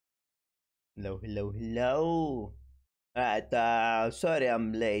Hello, hello, hello. Alright, sorry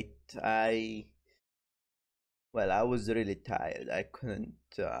I'm late. I was really tired. I couldn't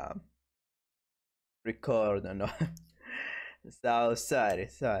record and all. So sorry,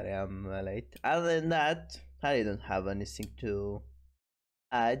 I'm late. Other than that, I don't have anything to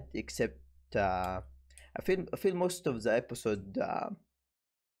add except I feel most of the episode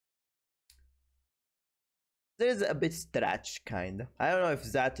there's a bit stretch kinda. I don't know if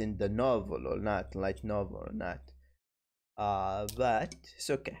that in the novel or not, light novel or not. But it's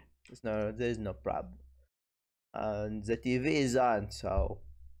okay. There's no problem. And the TV is on, so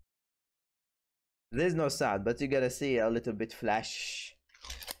there's no sound, but you're gonna see a little bit flash.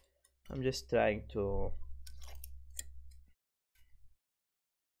 I'm just trying to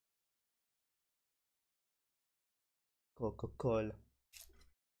Coca-Cola.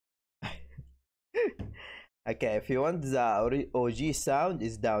 Okay, if you want the OG sound,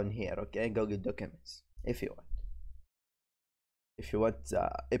 is down here. Okay, Google Documents. If you want the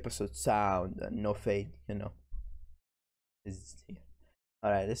episode sound and no fade, is here. All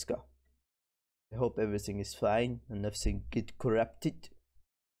right, let's go. I hope everything is fine and nothing get corrupted.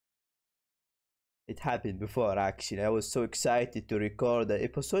 It happened before actually. I was so excited to record the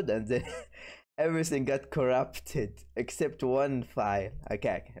episode and then everything got corrupted except one file.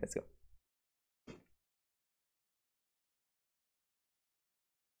 Okay, let's go.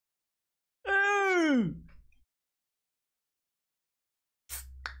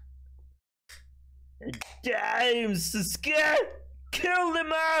 Damn, sasuke! Kill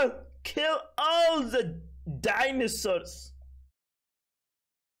them all! Kill all the dinosaurs!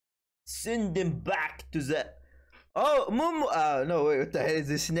 Send them back to the... Oh, Mumu! No, wait, what the hell is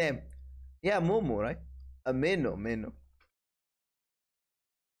this name? Yeah, Mumu, right? Meno.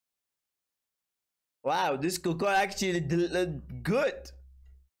 Wow, this cocoa actually good.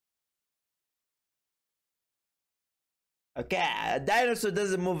 Okay, a dinosaur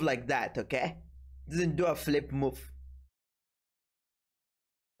doesn't move like that, okay? Doesn't do a flip move.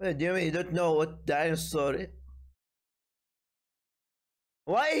 Wait, do you mean you don't know what dinosaur is?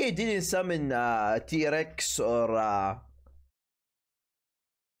 Why he didn't summon T-Rex or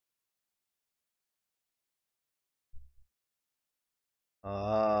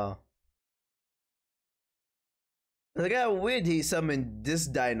the guy weird he summoned this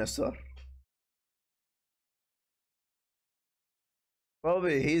dinosaur.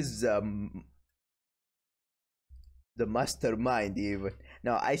 Probably he's the mastermind even.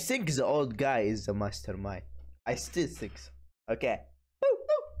 No, I think the old guy is the mastermind. I still think so. Okay.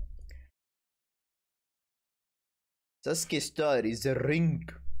 Sasuke story is a ring.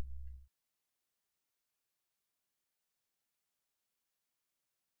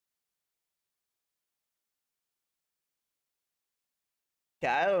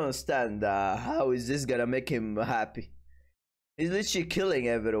 I don't understand how is this gonna make him happy. He's literally killing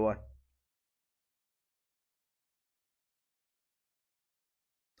everyone.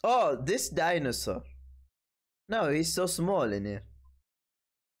 Oh, this dinosaur. No, he's so small in here.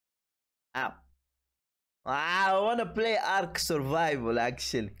 Ow. I wanna play Ark Survival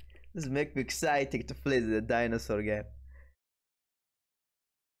actually. This makes me excited to play the dinosaur game.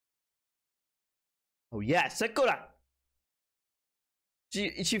 Oh yeah, Sakura!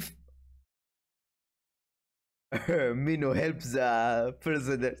 She Mino helps the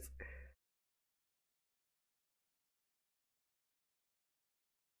prisoners.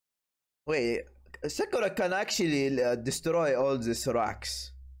 Wait, Sakura can actually destroy all these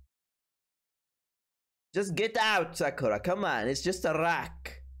rocks. Just get out, Sakura. Come on, it's just a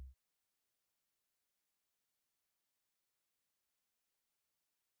rock.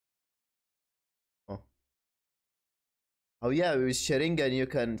 Oh, oh yeah, with Sharingan you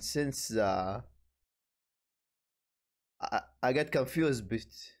can sense. I got confused, but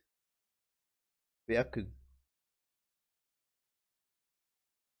Byaku.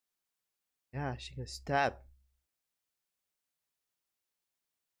 Yeah, she can stab.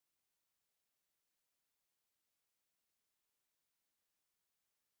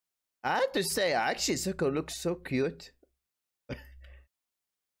 I have to say, actually, Sakura looks so cute.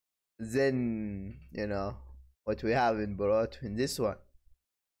 Then, what we have in Boruto in this one.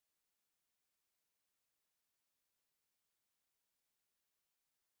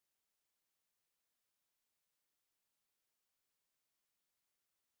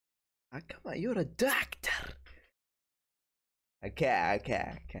 Ah, come on, you're a doctor. Okay.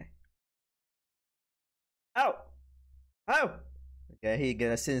 Oh! Oh! Okay, he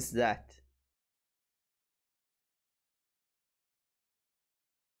gonna sense that.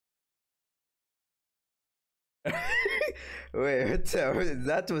 Wait,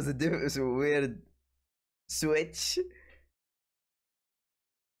 that was a weird switch.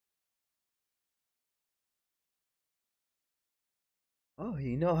 Oh,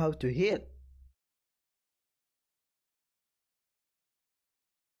 you know how to heal.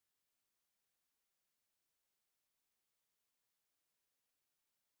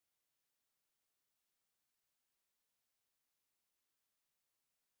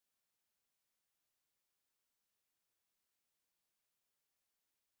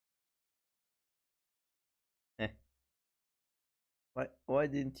 Eh, why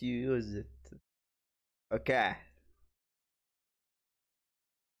didn't you use it? Okay.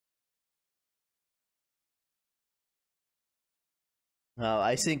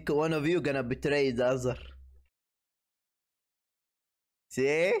 I think one of you gonna betray the other.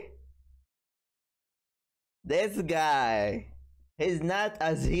 See? This guy. He's not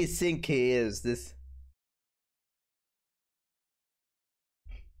as he think he is. This.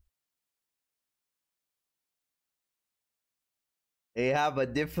 He have a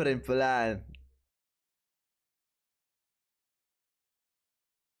different plan.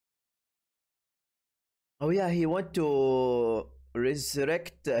 Oh yeah, he want to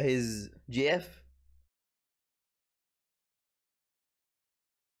resurrect his GF.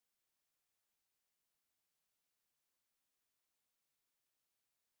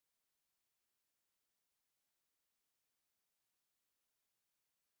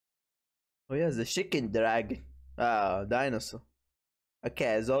 Oh yeah, the chicken dragon. Ah, dinosaur.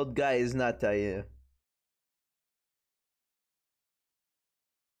 Okay, the old guy is not a.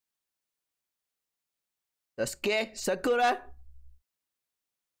 Sasuke? Sakura?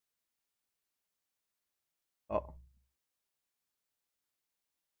 Oh.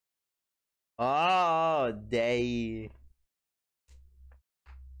 Oh, they.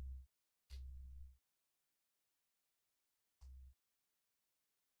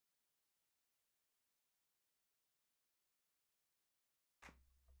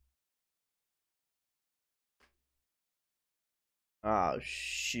 Oh,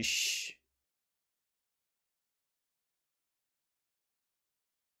 shish.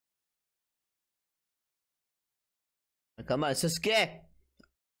 Come on, Sasuke!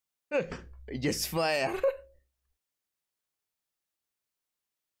 Just fire.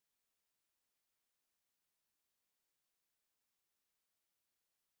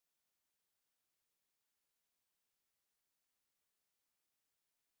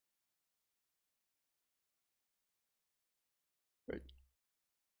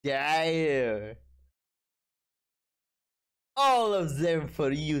 Damn. All of them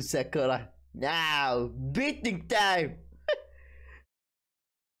for you, Sakura. Now, beating time.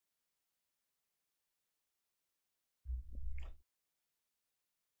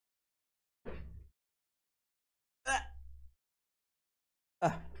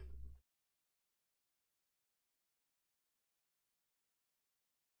 Ah.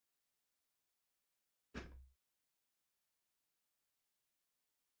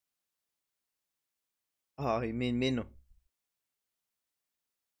 Oh, you mean Mino?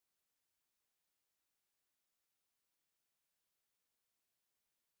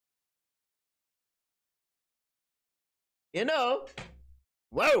 You know,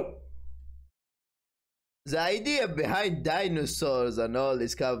 whoa! The idea behind dinosaurs and all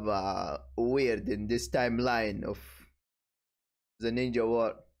is kind of weird in this timeline of the Ninja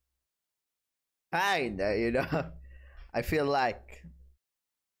War. Kinda, you know. I feel like.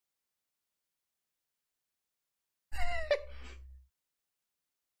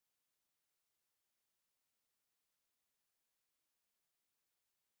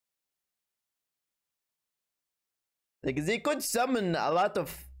 Like, they could summon a lot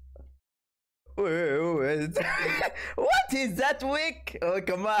of. What is that wick? Oh,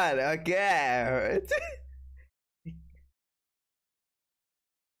 come on. Okay.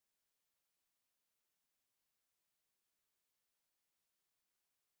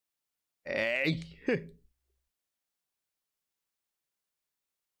 Hey.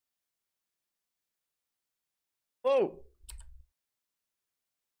 Oh.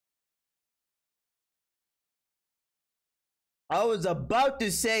 I was about to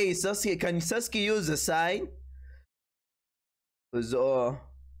say, Sasuke, can Sasuke use a sign? Was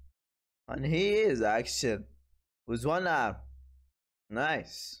and he is actually with one arm.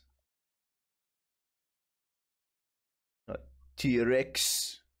 Nice.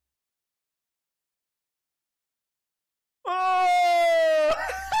 T-Rex. Oh!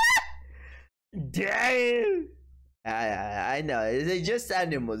 Damn! I know. They're just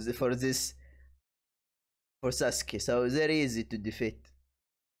animals for this for Sasuke, so they're easy to defeat.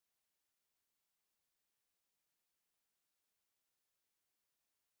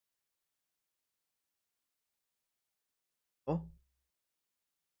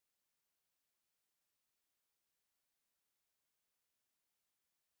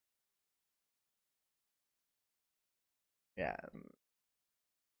 Yeah.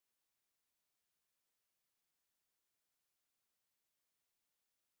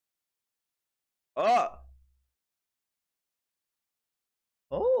 Oh.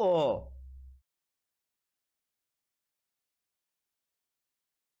 Oh.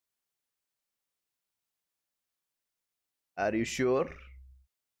 Are you sure?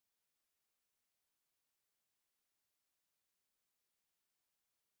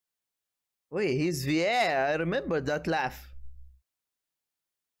 Wait, he's VA. I remember that laugh.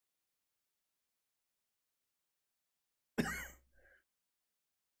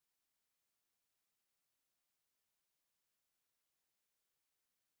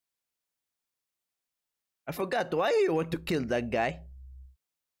 I forgot. Why you want to kill that guy?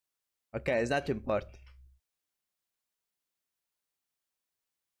 Okay, it's not important.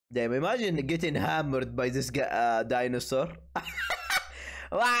 Damn, imagine getting hammered by this guy, dinosaur.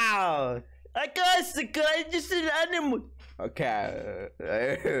 Wow! I just an animal. Okay,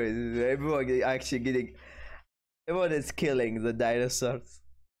 everyone actually getting. Everyone is killing the dinosaurs.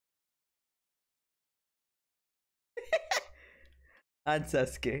 And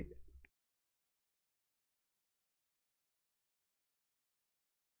Sasuke.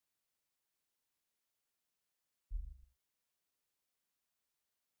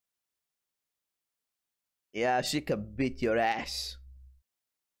 Yeah, she can beat your ass.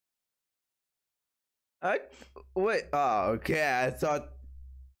 I, wait. Oh, okay. I thought.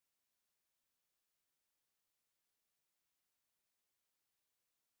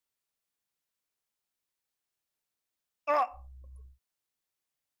 Oh,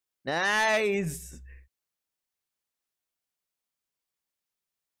 nice.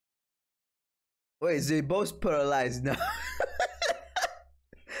 Wait, they both paralyzed now.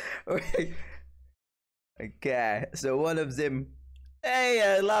 Wait. Okay, so one of them.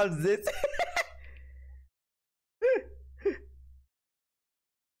 Hey, I love this.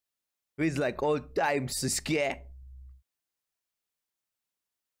 He's like old times Sasuke.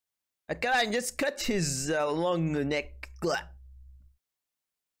 I can just cut his long neck.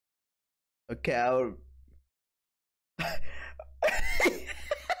 Okay, I'll.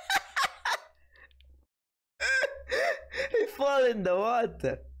 He fall in the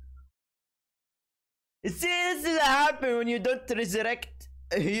water. You see, this is what happen when you don't resurrect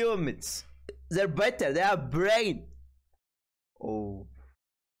humans. They're better. They have brain. Oh.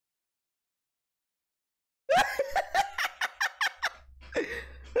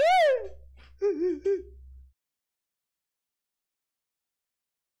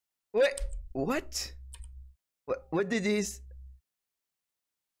 Wait. What? What did he?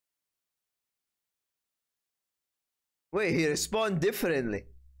 Wait, he respond differently.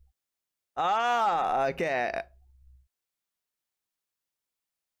 Ah, okay.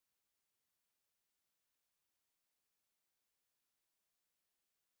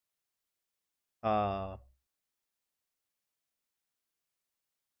 Uh,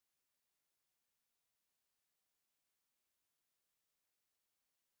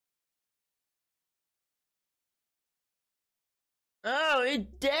 oh, he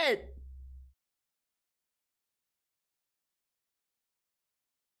dead.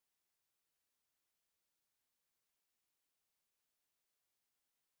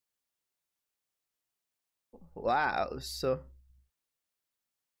 Wow. So,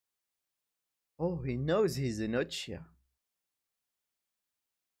 oh, he knows he's in Uchiha.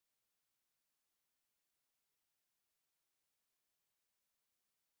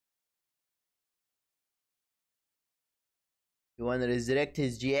 You want to resurrect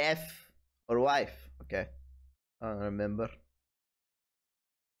his GF or wife? Okay, I don't remember.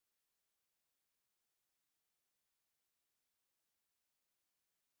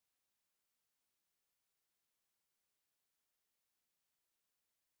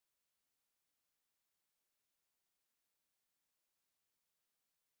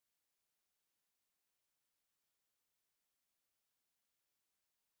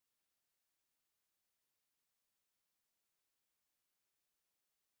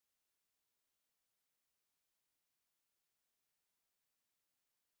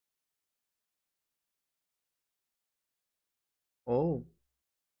 Oh,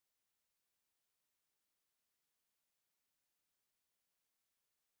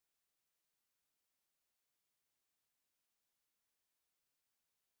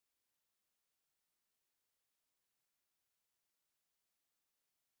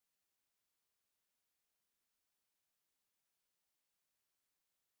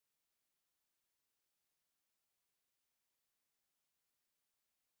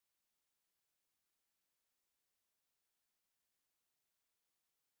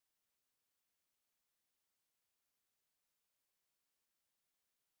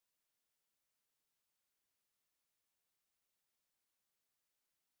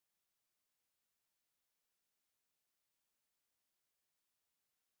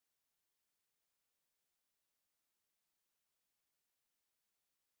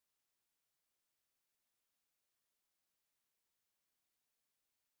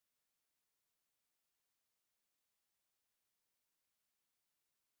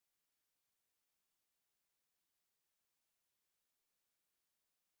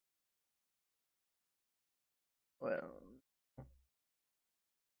 Well,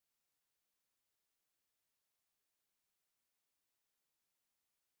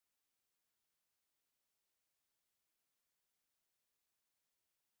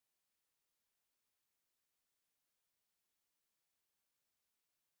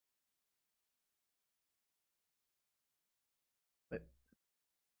 but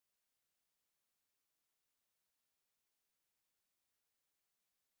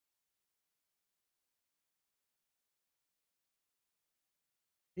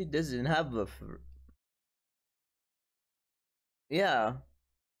he doesn't have a. Yeah,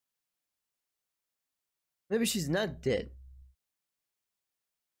 maybe she's not dead.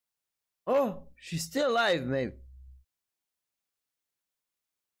 Oh, she's still alive, maybe.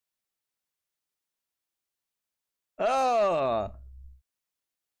 Oh,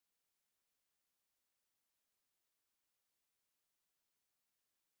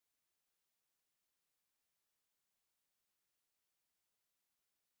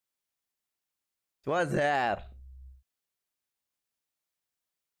 it was her.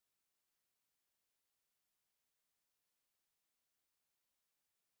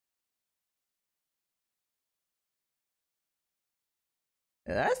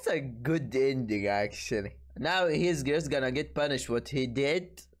 That's a good ending, actually. Now he's just gonna get punished what he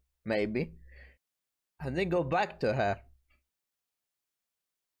did, maybe, and then go back to her.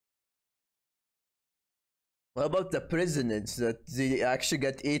 What about the prisoners that they actually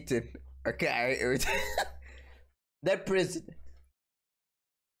got eaten? Okay, they're prisoners.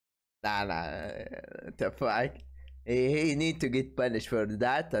 Nah, nah, the fuck. He need to get punished for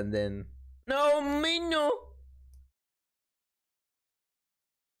that, and then no, me no.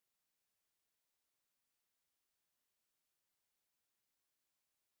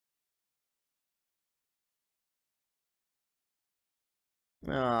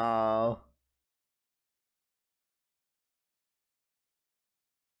 Oh,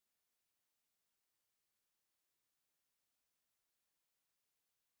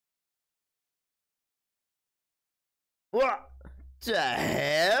 what the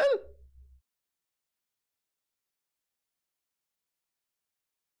hell?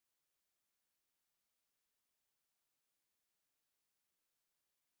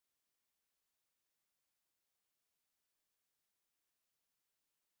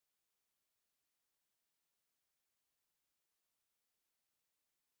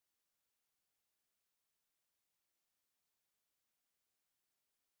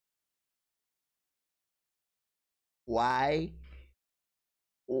 Why?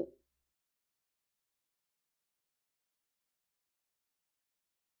 Oh,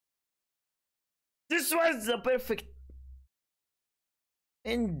 this was the perfect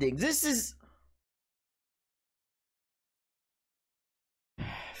ending. This is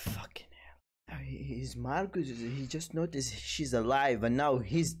fucking hell. He's Marcus. He just noticed she's alive, and now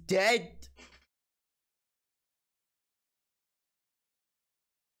he's dead.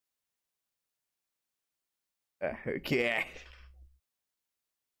 Okay.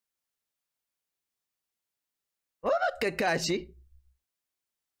 What about Kakashi?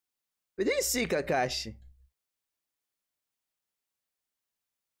 We didn't see Kakashi.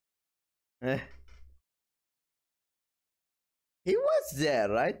 Eh, he was there,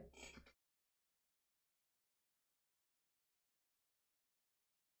 right?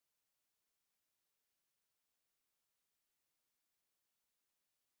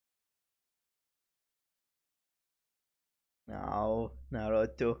 No,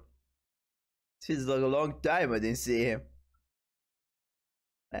 Naruto. It's like a long time I didn't see him.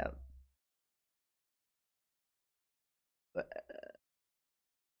 Well, but,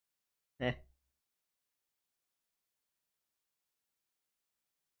 eh.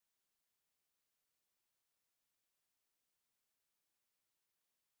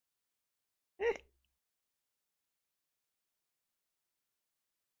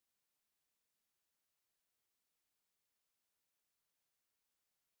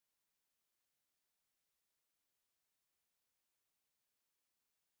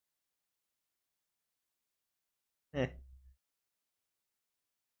 Eh.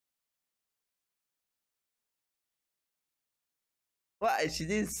 What? She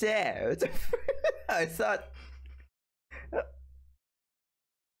didn't say. What the I thought.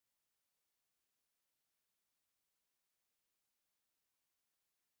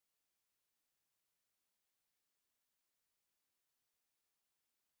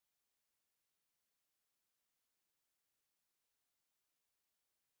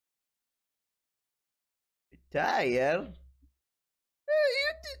 Tired?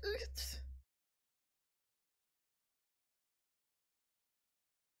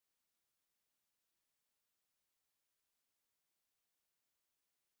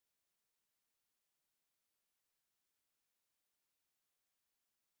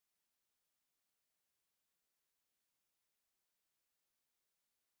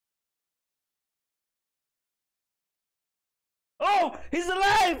 Oh, he's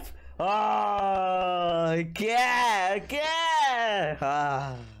alive! Oh, I can't, I can't.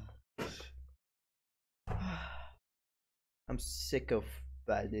 I'm sick of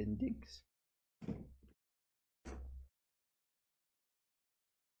bad endings.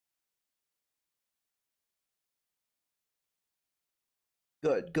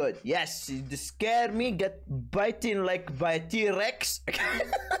 Good, good. Yes, you scare me. Get biting like by a T-Rex.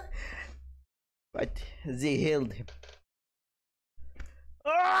 But they healed him.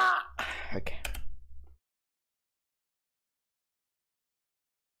 Ah! Okay.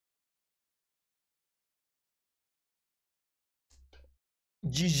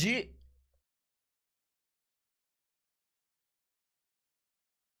 GG.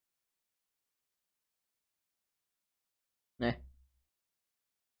 Eh.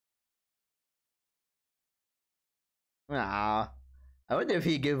 Ah. I wonder if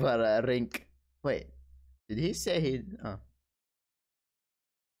he gave her a ring. Wait, did he say he? Oh.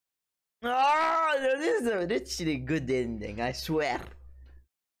 Oh, this is a literally good ending, I swear.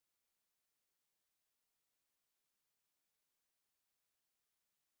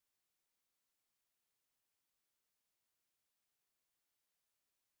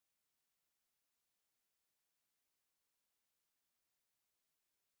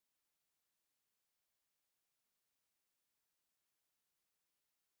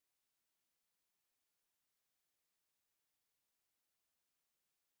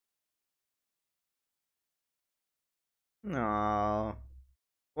 No.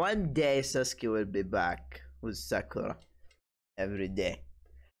 One day Sasuke will be back with Sakura. Every day.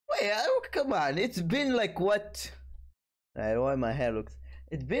 Wait, oh, come on. It's been like what? I know why my hair looks.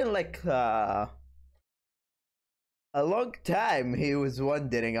 It's been like a long time he was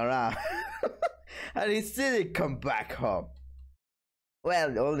wandering around. And he still didn't come back home.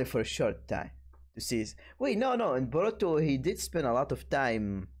 Well, only for a short time. To see his... Wait, no, no. In Boruto, he did spend a lot of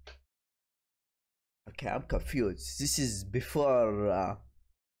time. Okay, I'm confused. This is before.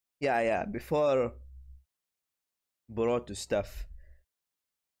 Yeah, before Boruto stuff.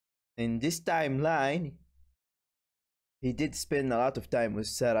 In this timeline, he did spend a lot of time with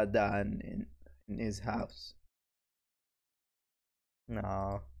Saradan in his house.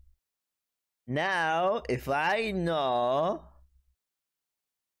 No. Now, if I know.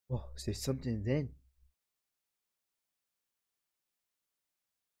 Oh, there's something then.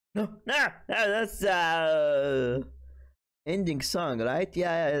 No, that's ending song, right?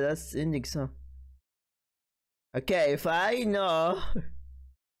 Yeah, that's ending song. Okay, if I know,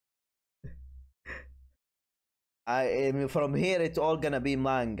 from here it's all gonna be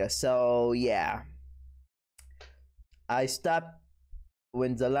manga. So yeah, I stopped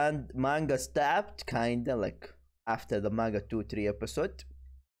when the manga stopped, kinda like after the manga 2-3 episode,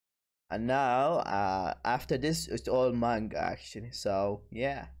 and now after this it's all manga actually. So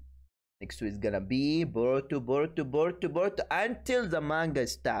yeah. Next week is gonna be Boruto until the manga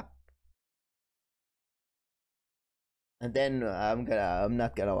stop. And then I'm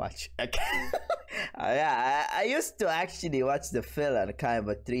not gonna watch. Okay. Yeah, I used to actually watch the filler kind of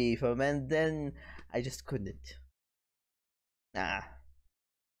a 3 from, and then I just couldn't. Nah.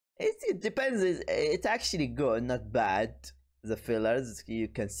 It depends. It's actually good, not bad. The fillers you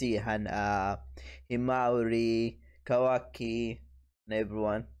can see Himauri, Kawaki, and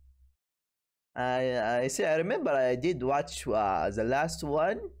everyone. I see. I remember I did watch the last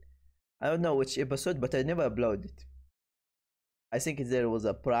one. I don't know which episode, but I never uploaded. I think there was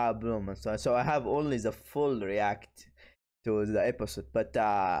a problem and so on. So I have only the full react to the episode, but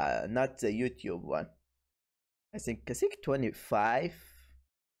not the YouTube one. I think 25,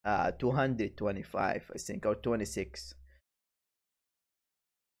 225, I think, or 26.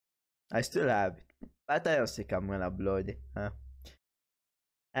 I still have it, but I don't think I'm gonna upload it. Huh?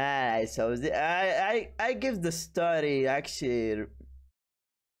 Alright, so I give the story actually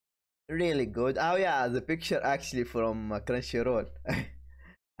really good. Oh yeah, the picture actually from Crunchyroll.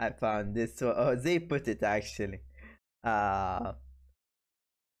 I found this. Oh, they put it actually. Uh,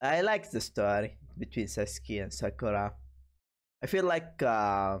 I like the story between Sasuke and Sakura. I feel like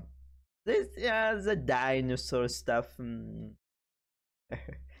this, yeah, the dinosaur stuff.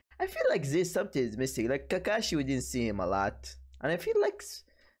 I feel like this something is missing. Like Kakashi, we didn't see him a lot, and I feel like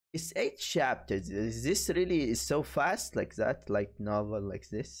it's 8 chapters. Is this really so fast like that? Like novel like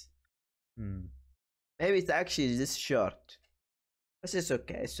this? Maybe it's actually this short. But it's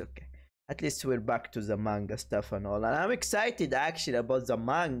okay, it's okay. At least we're back to the manga stuff and all. And I'm excited actually about the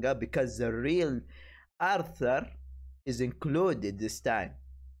manga because the real Arthur is included this time.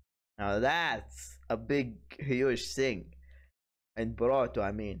 Now that's a big, huge thing. And Boruto,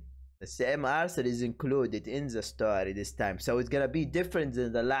 I mean. The same Arthur is included in the story this time, so it's gonna be different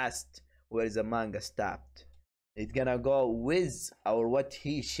than the last where the manga stopped. It's gonna go with or what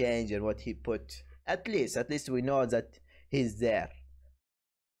he changed and what he put. At least we know that he's there.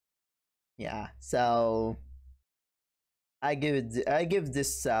 Yeah. So I give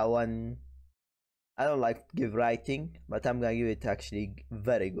this one. I don't like to give writing, but I'm gonna give it actually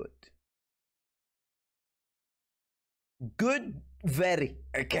very good. Good, very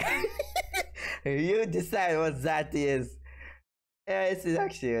okay. You decide what that is. Yeah, it's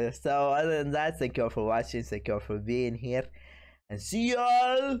actually. So other than that, thank you all for watching. Thank you all for being here, and see you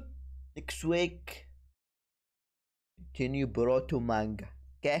all next week. Continue Boruto manga.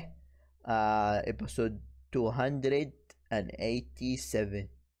 Okay. Episode 287.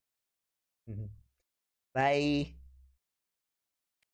 Bye.